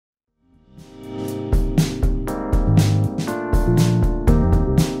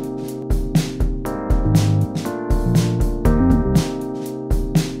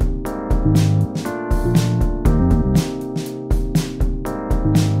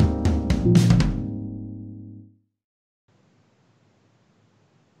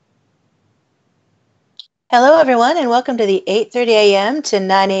Hello, everyone, and welcome to the 8:30 a.m. to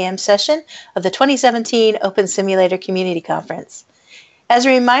 9 a.m. session of the 2017 Open Simulator Community Conference. As a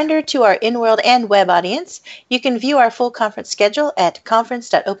reminder to our in-world and web audience, you can view our full conference schedule at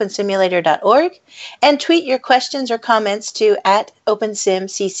conference.opensimulator.org and tweet your questions or comments to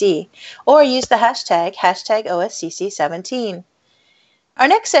 @OpenSimCC or use the hashtag #OSCC17. Our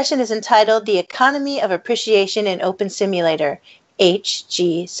next session is entitled The Economy of Appreciation in Open Simulator,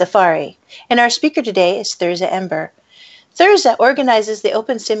 HG Safari, and our speaker today is Thurza Ember. Thurza organizes the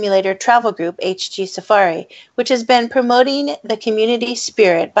Open Simulator travel group HG Safari, which has been promoting the community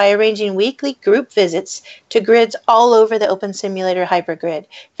spirit by arranging weekly group visits to grids all over the Open Simulator hypergrid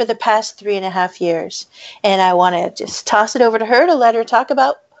for the past 3.5 years. And I want to just toss it over to her to let her talk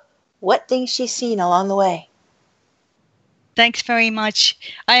about what things she's seen along the way. Thanks very much.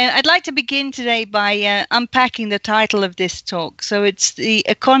 I'd like to begin today by unpacking the title of this talk. So it's the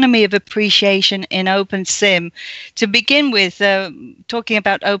economy of appreciation in OpenSim. To begin with, talking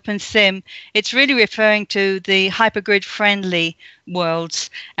about OpenSim, it's really referring to the hypergrid-friendly worlds.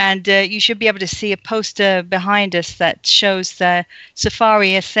 And you should be able to see a poster behind us that shows the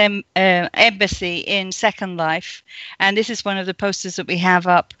Safari Embassy in Second Life. And this is one of the posters that we have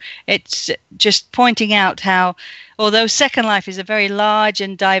up. It's just pointing out how, although Second Life is a very large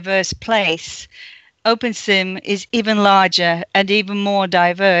and diverse place, OpenSim is even larger and even more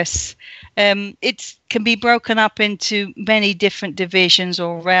diverse. It can be broken up into many different divisions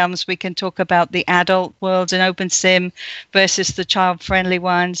or realms. We can talk about the adult worlds in OpenSim versus the child-friendly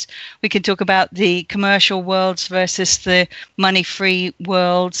ones. We can talk about the commercial worlds versus the money-free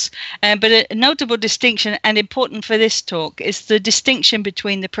worlds. But a notable distinction, and important for this talk, is the distinction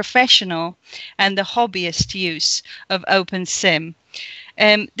between the professional and the hobbyist use of OpenSim.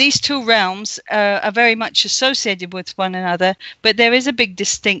 These two realms are very much associated with one another, but there is a big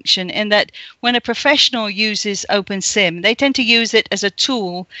distinction in that when a professional uses OpenSim, they tend to use it as a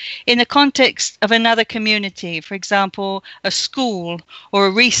tool in the context of another community, for example, a school or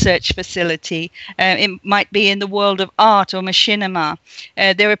a research facility. It might be in the world of art or machinima.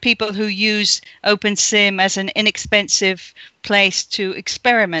 There are people who use OpenSim as an inexpensive place to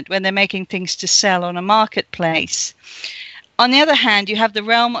experiment when they're making things to sell on a marketplace. On the other hand, you have the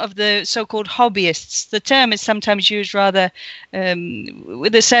realm of the so-called hobbyists. The term is sometimes used rather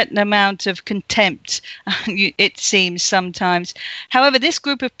with a certain amount of contempt, it seems sometimes. However, this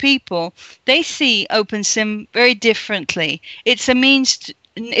group of people, they see OpenSim very differently. It's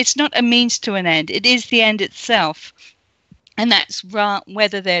not a means to an end. It is the end itself. And that's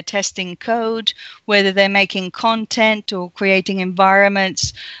whether they're testing code, whether they're making content or creating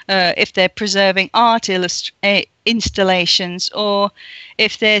environments, if they're preserving art installations, or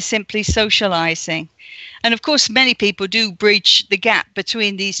if they're simply socializing. And of course, many people do bridge the gap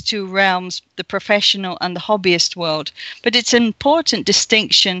between these two realms, the professional and the hobbyist world. But it's an important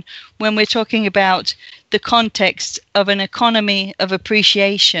distinction when we're talking about the context of an economy of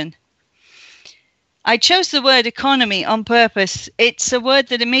appreciation. I chose the word economy on purpose. It's a word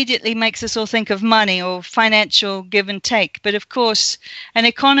that immediately makes us all think of money or financial give and take. But of course, an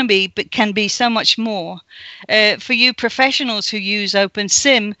economy can be so much more. For you professionals who use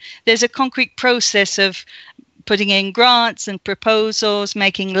OpenSim, there's a concrete process of putting in grants and proposals,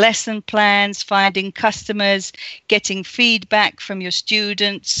 making lesson plans, finding customers, getting feedback from your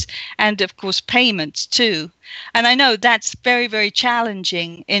students, and of course payments too. And I know that's very, very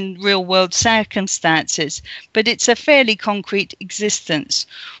challenging in real world circumstances, but it's a fairly concrete existence.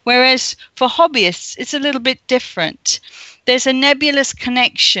 Whereas for hobbyists, it's a little bit different. There's a nebulous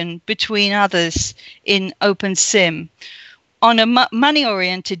connection between others in OpenSim. On a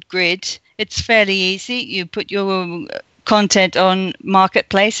money-oriented grid, it's fairly easy. You put your content on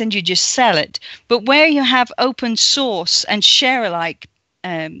marketplace and you just sell it. But where you have open source and share-alike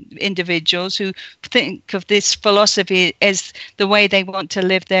individuals who think of this philosophy as the way they want to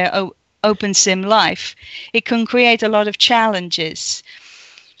live their OpenSim life, it can create a lot of challenges.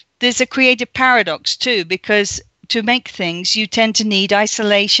 There's a creative paradox too, because to make things, you tend to need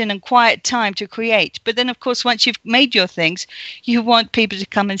isolation and quiet time to create. But then, of course, once you've made your things, you want people to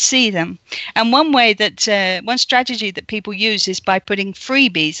come and see them. And one strategy that people use is by putting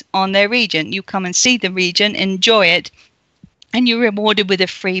freebies on their region. You come and see the region, enjoy it, and you're rewarded with a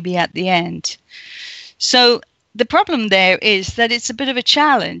freebie at the end. So the problem there is that it's a bit of a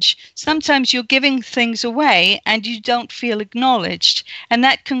challenge. Sometimes you're giving things away and you don't feel acknowledged, and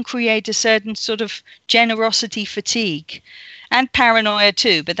that can create a certain sort of generosity fatigue and paranoia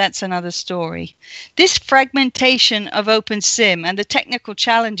too, but that's another story. This fragmentation of OpenSim and the technical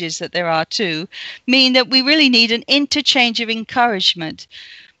challenges that there are too mean that we really need an interchange of encouragement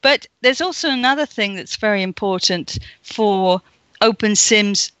But there's also another thing that's very important for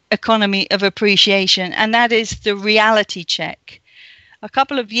OpenSim's economy of appreciation, and that is the reality check. A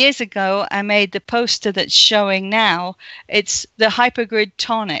couple of years ago, I made the poster that's showing now. It's the hypergrid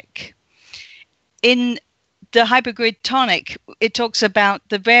tonic. In the hypergrid tonic, it talks about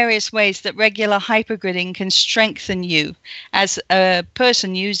the various ways that regular hypergridding can strengthen you as a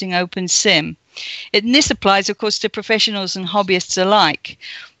person using OpenSim. And this applies, of course, to professionals and hobbyists alike.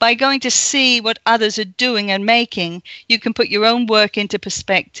 By going to see what others are doing and making, you can put your own work into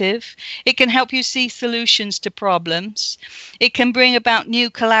perspective. It can help you see solutions to problems. It can bring about new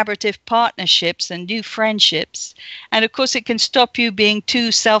collaborative partnerships and new friendships. And of course, it can stop you being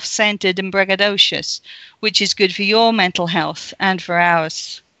too self-centered and braggadocious, which is good for your mental health and for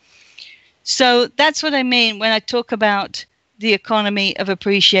ours. So that's what I mean when I talk about the economy of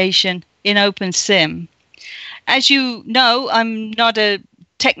appreciation in OpenSim. As you know, I'm not a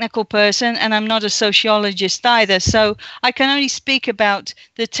technical person and I'm not a sociologist either, so I can only speak about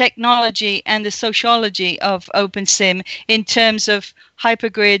the technology and the sociology of OpenSim in terms of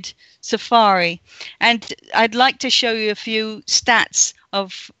hypergrid Safari. And I'd like to show you a few stats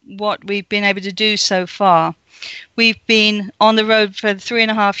of what we've been able to do so far. We've been on the road for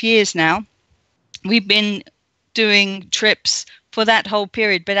 3.5 years now. We've been doing trips for that whole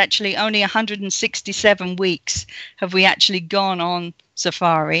period, but actually only 167 weeks have we actually gone on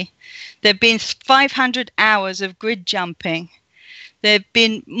Safari. There have been 500 hours of grid jumping. There have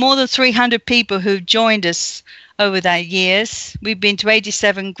been more than 300 people who've joined us over the years. We've been to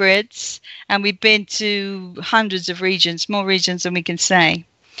 87 grids, and we've been to hundreds of regions, more regions than we can say.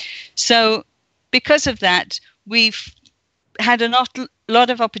 So because of that, we've had a lot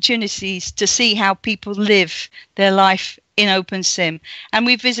of opportunities to see how people live their life in OpenSim. And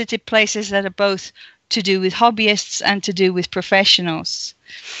we've visited places that are both to do with hobbyists and to do with professionals.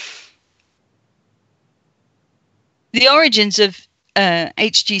 The origins of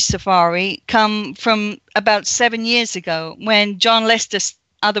HG Safari come from about 7 years ago when John Lester,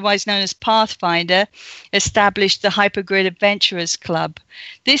 otherwise known as Pathfinder, established the Hypergrid Adventurers Club.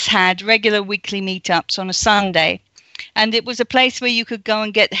 This had regular weekly meetups on a Sunday. And it was a place where you could go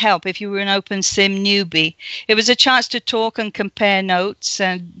and get help if you were an OpenSim newbie. It was a chance to talk and compare notes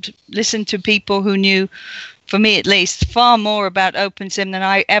and listen to people who knew, for me at least, far more about OpenSim than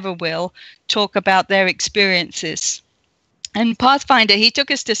I ever will, talk about their experiences. And Pathfinder, he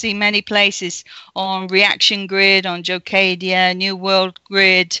took us to see many places on Reaction Grid, on Jocadia, New World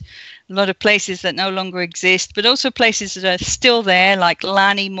Grid, a lot of places that no longer exist, but also places that are still there, like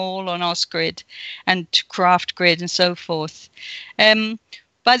Lanny Mall on Osgrid and Craft Grid and so forth.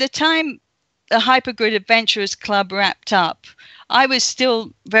 By the time the Hypergrid Adventurers Club wrapped up, I was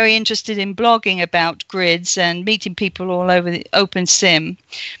still very interested in blogging about grids and meeting people all over the OpenSim.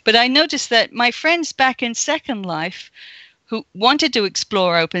 But I noticed that my friends back in Second Life who wanted to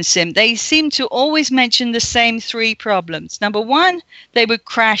explore OpenSim, they seemed to always mention the same 3 problems. Number 1, they would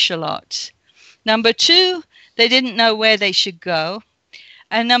crash a lot. Number 2, they didn't know where they should go.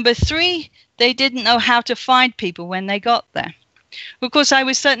 And number 3, they didn't know how to find people when they got there. Of course, I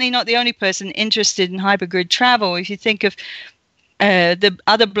was certainly not the only person interested in hypergrid travel. If you think of the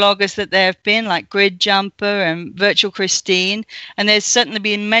other bloggers that there have been, like Grid Jumper and Virtual Christine, and there's certainly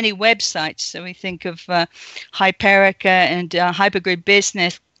been many websites. So we think of Hyperica and Hypergrid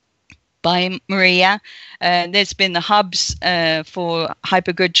Business by Maria. There's been the hubs for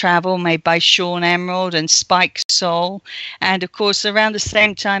hypergrid travel made by Sean Emerald and Spike Soul. And of course, around the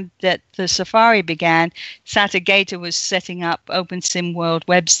same time that the Safari began, Satagator was setting up OpenSim World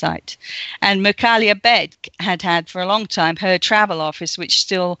website. And Mikalia Bed had for a long time her travel office, which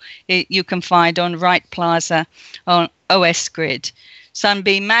still you can find on Wright Plaza on OS Grid.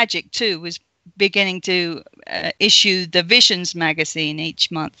 Sunbeam Magic, too, was beginning to issue the Visions magazine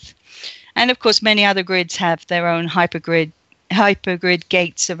each month. And of course, many other grids have their own hypergrid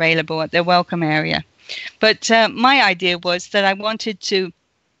gates available at their welcome area. But my idea was that I wanted to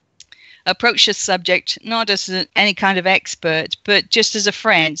approach this subject not as any kind of expert, but just as a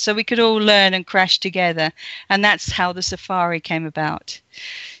friend, so we could all learn and crash together. And that's how the Safari came about.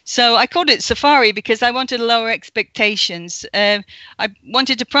 So I called it Safari because I wanted to lower expectations. I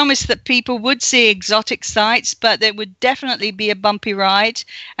wanted to promise that people would see exotic sights, but there would definitely be a bumpy ride,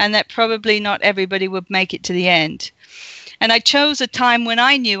 and that probably not everybody would make it to the end. And I chose a time when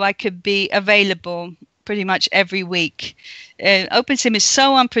I knew I could be available pretty much every week. OpenSim is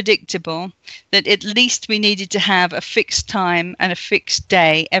so unpredictable that at least we needed to have a fixed time and a fixed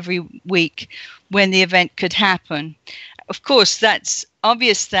day every week when the event could happen. Of course, that's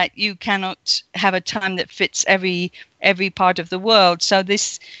obvious that you cannot have a time that fits every part of the world. So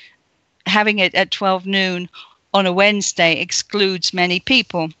this having it at 12 noon on a Wednesday excludes many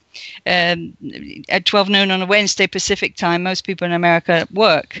people. At 12 noon on a Wednesday Pacific time, most people in America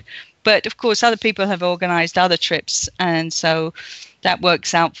work. But of course, other people have organized other trips, and so that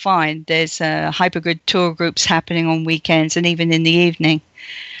works out fine. There's hypergrid tour groups happening on weekends and even in the evening.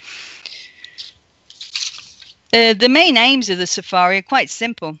 The main aims of the safari are quite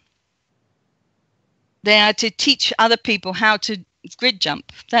simple. They are to teach other people how to grid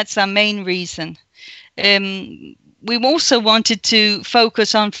jump. That's our main reason. We also wanted to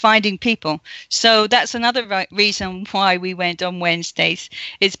focus on finding people. So that's another reason why we went on Wednesdays.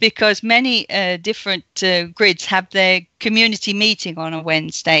 It's because many different grids have their community meeting on a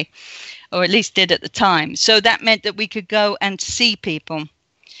Wednesday, or at least did at the time. So that meant that we could go and see people.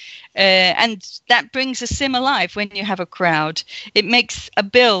 And that brings a sim alive when you have a crowd. It makes a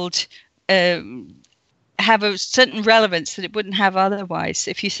build have a certain relevance that it wouldn't have otherwise.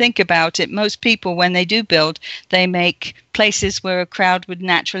 If you think about it, most people, when they do build, they make places where a crowd would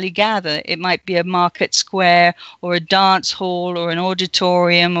naturally gather. It might be a market square or a dance hall or an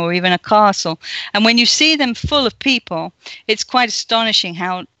auditorium or even a castle. And when you see them full of people, it's quite astonishing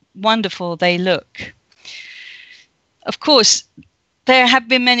how wonderful they look. Of course, there have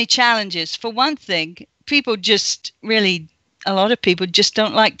been many challenges. For one thing, a lot of people just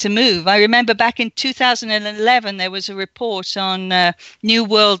don't like to move. I remember back in 2011, there was a report on New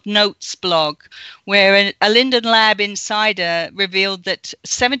World Notes blog where a Linden Lab insider revealed that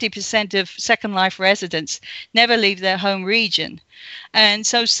 70% of Second Life residents never leave their home region. And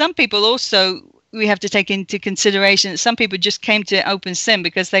so some people also, we have to take into consideration that some people just came to OpenSim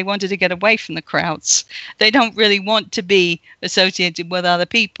because they wanted to get away from the crowds. They don't really want to be associated with other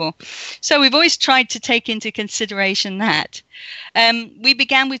people. So we've always tried to take into consideration that. We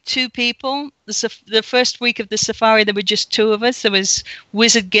began with 2 people. The first week of the safari, there were just 2 of us. There was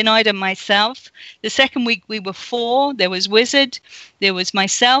Wizard Ginoid and myself. The second week, we were 4. There was Wizard, there was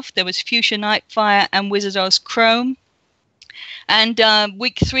myself, there was Fuchsia Nightfire, and Wizard Oz Chrome. And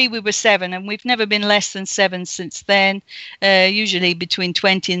week 3, we were 7, and we've never been less than 7 since then. Usually between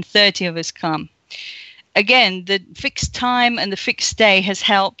 20 and 30 of us come. Again, the fixed time and the fixed day has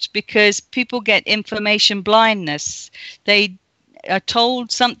helped because people get information blindness. They are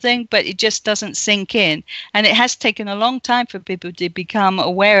told something, but it just doesn't sink in. And it has taken a long time for people to become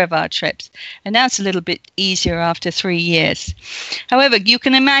aware of our trips. And now it's a little bit easier after 3 years. However, you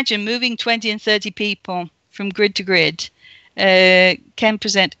can imagine moving 20 and 30 people from grid to grid can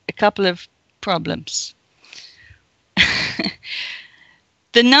present a couple of problems.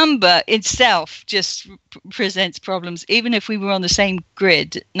 The number itself just presents problems, even if we were on the same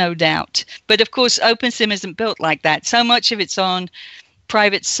grid, no doubt. But of course, OpenSim isn't built like that. So much of it's on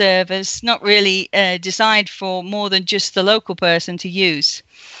private servers, not really designed for more than just the local person to use.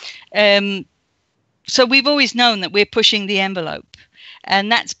 So we've always known that we're pushing the envelope,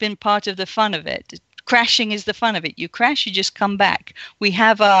 and that's been part of the fun of it. Crashing is the fun of it. You crash, you just come back. We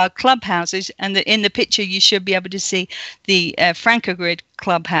have our clubhouses, and in the picture you should be able to see the Francogrid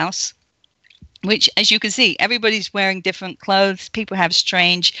clubhouse, which, as you can see, everybody's wearing different clothes. People have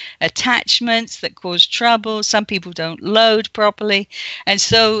strange attachments that cause trouble. Some people don't load properly, and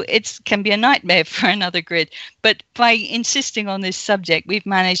so it can be a nightmare for another grid. But by insisting on this subject, we've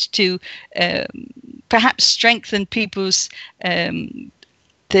managed to perhaps strengthen people's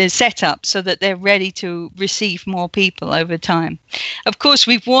the setup so that they're ready to receive more people over time. Of course,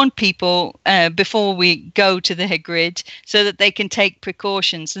 we've warned people before we go to the grid so that they can take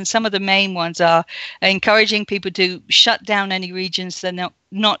precautions. And some of the main ones are encouraging people to shut down any regions they're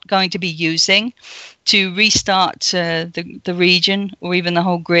not going to be using, to restart the region or even the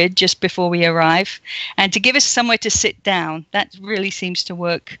whole grid just before we arrive, and to give us somewhere to sit down. That really seems to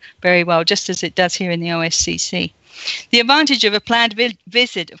work very well, just as it does here in the OSCC. The advantage of a planned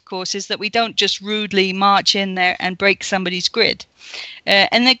visit, of course, is that we don't just rudely march in there and break somebody's grid.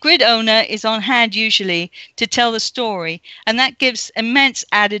 And the grid owner is on hand usually to tell the story, and that gives immense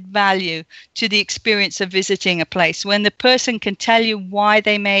added value to the experience of visiting a place. When the person can tell you why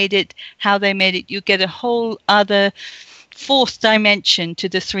they made it, how they made it, you get a whole other 4th dimension to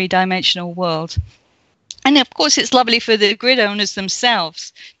the 3-dimensional world. And of course, it's lovely for the grid owners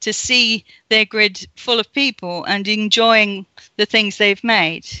themselves to see their grid full of people and enjoying the things they've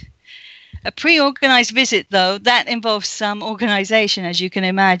made. A pre-organized visit, though, that involves some organization, as you can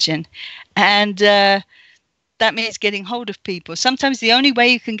imagine. And that means getting hold of people. Sometimes the only way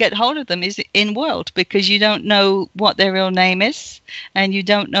you can get hold of them is in world, because you don't know what their real name is and you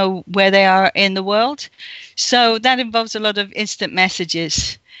don't know where they are in the world. So that involves a lot of instant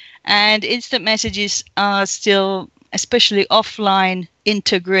messages. And instant messages are still, especially offline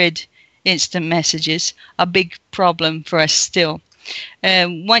intergrid instant messages, a big problem for us still.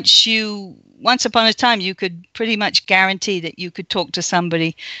 Once upon a time, you could pretty much guarantee that you could talk to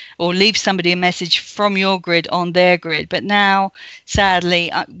somebody or leave somebody a message from your grid on their grid. But now,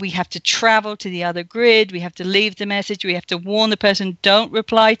 sadly, we have to travel to the other grid. We have to leave the message. We have to warn the person, don't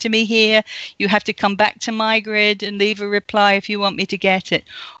reply to me here. You have to come back to my grid and leave a reply if you want me to get it.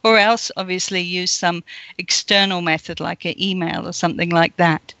 Or else, obviously, use some external method like an email or something like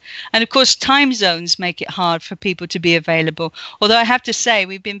that. And of course, time zones make it hard for people to be available. Although I have to say,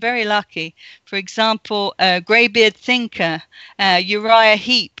 we've been very lucky. For example, Greybeard Thinker, Uriah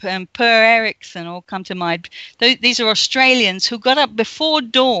Heep, and Per Erickson all come to mind. These are Australians who got up before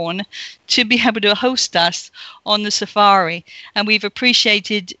dawn to be able to host us on the Safari. And we've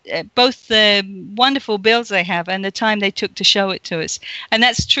appreciated both the wonderful builds they have and the time they took to show it to us. And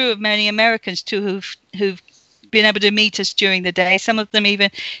that's true of many Americans too, who've been able to meet us during the day. Some of them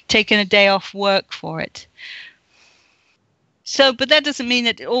even taken a day off work for it. So, but that doesn't mean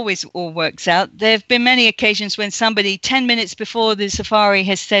that it always all works out. There have been many occasions when somebody 10 minutes before the Safari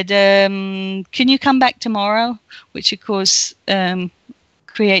has said, can you come back tomorrow? Which, of course,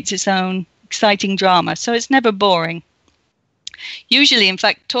 creates its own exciting drama. So it's never boring. Usually, in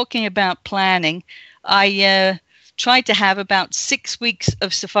fact, talking about planning, I try to have about 6 weeks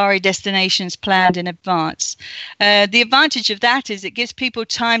of Safari destinations planned in advance. The advantage of that is it gives people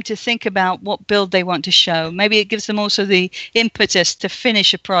time to think about what build they want to show. Maybe it gives them also the impetus to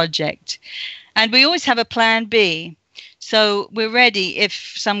finish a project. And we always have a plan B. So we're ready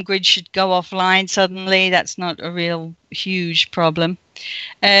if some grid should go offline suddenly. That's not a real huge problem.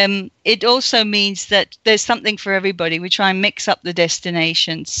 It also means that there's something for everybody. We try and mix up the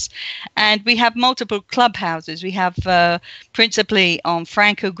destinations. And we have multiple clubhouses. We have principally on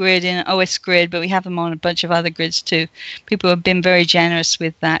Franco Grid and OS Grid, but we have them on a bunch of other grids too. People have been very generous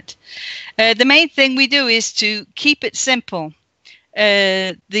with that. The main thing we do is to keep it simple.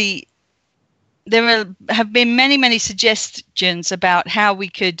 There have been many suggestions about how we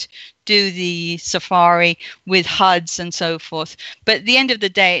could do the Safari with HUDs and so forth. But at the end of the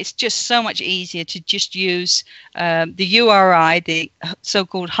day, it's just so much easier to just use the URI, the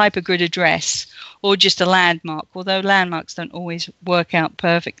so-called hypergrid address, or just a landmark, although landmarks don't always work out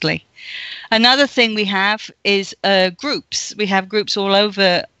perfectly. Another thing we have is groups. We have groups all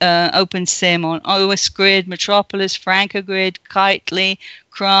over OpenSim on OS Grid, Metropolis, Franco Grid, Kitely,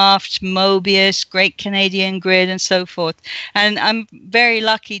 Craft, Mobius, Great Canadian Grid, and so forth. And I'm very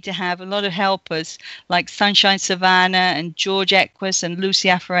lucky to have a lot of helpers like Sunshine Savannah and George Equus and Lucy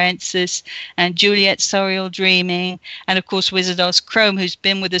Afarensis and Juliet Sorial Dreaming, and of course Wizardos Chrome, who's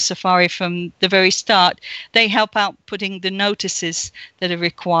been with the Safari from the very start. They help out putting the notices that are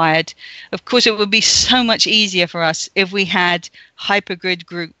required. Of course, it would be so much easier for us if we had hypergrid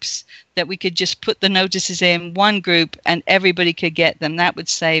groups that we could just put the notices in one group and everybody could get them. That would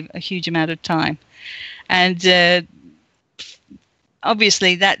save a huge amount of time. And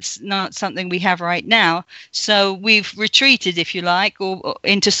obviously, that's not something we have right now. So we've retreated, if you like, or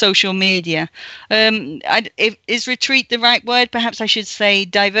into social media. Is retreat the right word? Perhaps I should say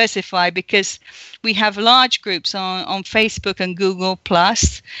diversify, because we have large groups on Facebook and Google+,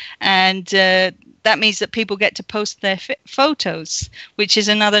 and that means that people get to post their photos, which is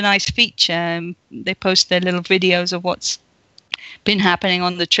another nice feature. They post their little videos of what's been happening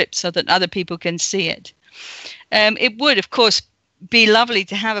on the trip so that other people can see it. It would, of course, be lovely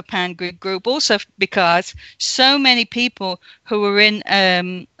to have a pan-grid group, also because so many people who are in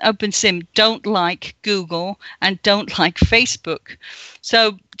OpenSim don't like Google and don't like Facebook.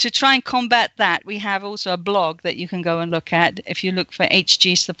 So to try and combat that, we have also a blog that you can go and look at. If you look for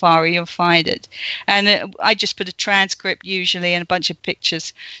HG Safari, you'll find it. And I just put a transcript usually and a bunch of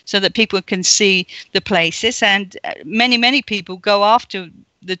pictures so that people can see the places. And many people go after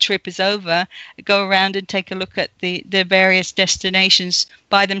the trip is over, go around and take a look at the various destinations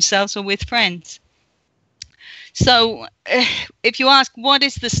by themselves or with friends. So if you ask what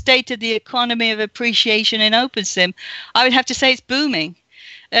is the state of the economy of appreciation in OpenSim, I would have to say it's booming.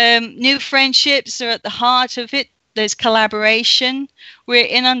 New friendships are at the heart of it. There's collaboration. We're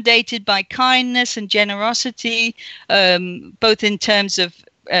inundated by kindness and generosity, both in terms of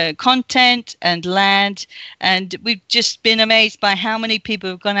content and land, and we've just been amazed by how many people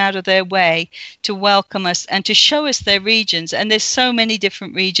have gone out of their way to welcome us and to show us their regions. And there's so many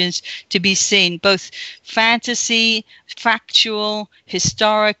different regions to be seen, both fantasy, factual,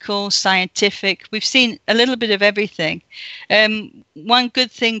 historical, scientific. We've seen a little bit of everything. One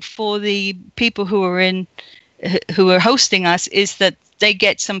good thing for the people who are hosting us is that they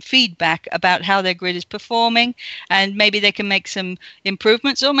get some feedback about how their grid is performing, and maybe they can make some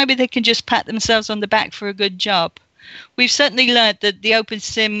improvements, or maybe they can just pat themselves on the back for a good job. We've certainly learned that the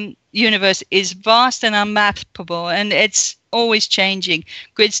OpenSim universe is vast and unmappable, and it's always changing.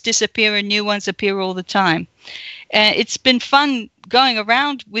 Grids disappear and new ones appear all the time. It's been fun going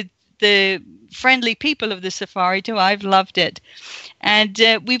around with the friendly people of the Safari too. I've loved it. And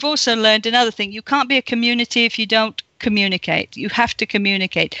we've also learned another thing. You can't be a community if you don't communicate. You have to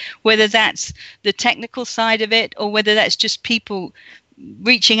communicate, whether that's the technical side of it or whether that's just people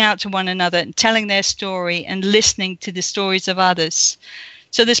reaching out to one another and telling their story and listening to the stories of others.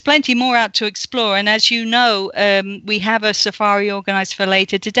 So there's plenty more out to explore. And as you know, we have a safari organized for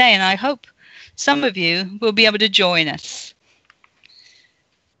later today, and I hope some of you will be able to join us.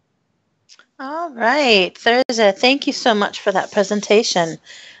 All right, Thursday, thank you so much for that presentation.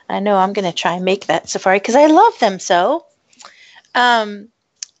 I know I'm going to try and make that safari because I love them so. One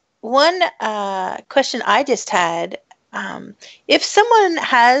question I just had, if someone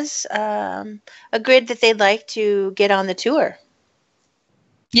has a grid that they'd like to get on the tour.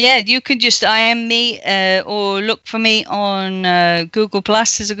 Yeah, you can just IM me or look for me on Google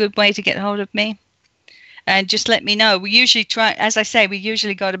Plus is a good way to get hold of me. And just let me know. We usually try, as I say, we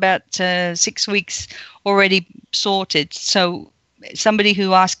usually got about 6 weeks already sorted. So somebody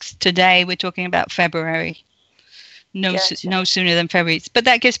who asks today, we're talking about February. No, gotcha. No sooner than February. But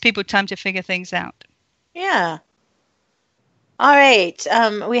that gives people time to figure things out. Yeah. All right.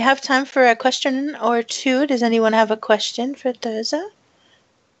 We have time for a question or two. Does anyone have a question for Thursday?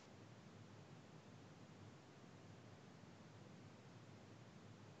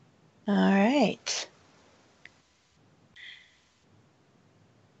 All right.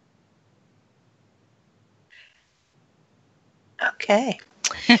 Okay.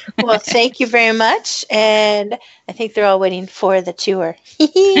 Well, thank you very much. And I think they're all waiting for the tour.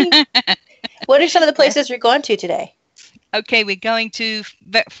 What are some of the places you're going to today? Okay, we're going to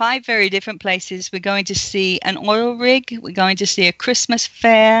 5 very different places. We're going to see an oil rig. We're going to see a Christmas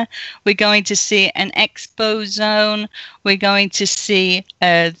fair. We're going to see an expo zone. We're going to see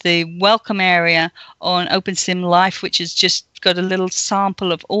the welcome area on OpenSim Life, which has just got a little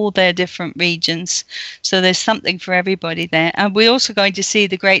sample of all their different regions. So there's something for everybody there. And we're also going to see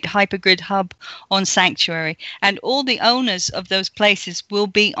the great hypergrid hub on Sanctuary. And all the owners of those places will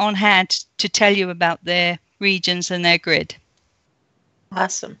be on hand to tell you about their regions and their grid.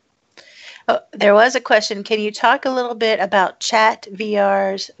 Awesome. Oh, there was a question. Can you talk a little bit about Chat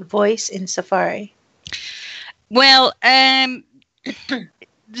VR's voice in Safari? Well, the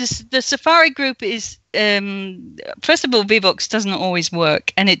Safari group is, first of all, Vivox doesn't always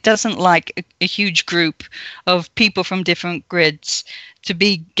work, and it doesn't like a huge group of people from different grids to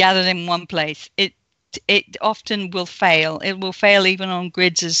be gathered in one place. It often will fail. It will fail even on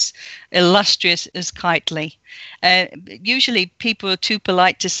grids as illustrious as Kitely. Usually people are too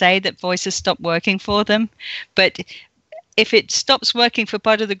polite to say that voices stop working for them, but if it stops working for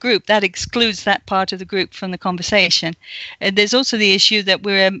part of the group, that excludes that part of the group from the conversation. There's also the issue that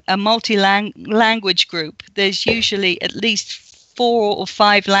we're a multi-language group. There's usually at least 4 or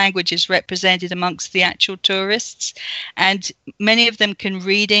 5 languages represented amongst the actual tourists, and many of them can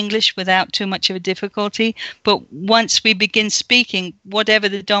read English without too much of a difficulty. But once we begin speaking, whatever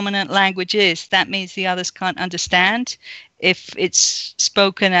the dominant language is, that means the others can't understand if it's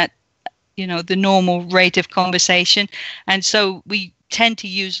spoken at, you know, the normal rate of conversation. And so we tend to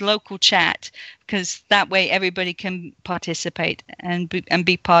use local chat because that way everybody can participate and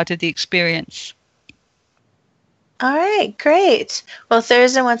be part of the experience. All right, great. Well,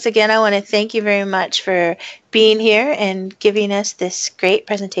 Thursday, once again, I want to thank you very much for being here and giving us this great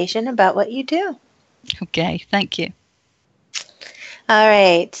presentation about what you do. Okay, thank you. All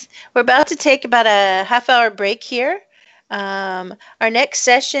right, we're about to take about a half-hour break here. Our next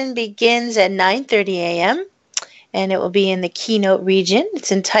session begins at 9:30 a.m. and it will be in the keynote region.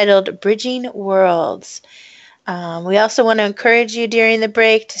 It's entitled Bridging Worlds. We also want to encourage you during the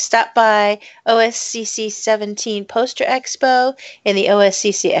break to stop by OSCC17 Poster Expo in the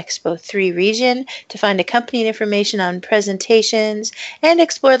OSCC Expo 3 region to find accompanying information on presentations and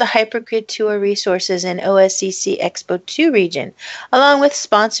explore the Hypergrid Tour resources in OSCC Expo 2 region, along with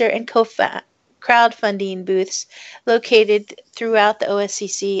sponsor and crowdfunding booths located throughout the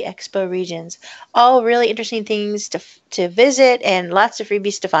OSCC Expo regions. All really interesting things to visit and lots of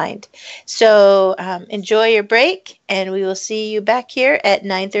freebies to find. So enjoy your break, and we will see you back here at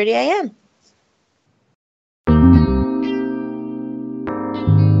 9:30 a.m.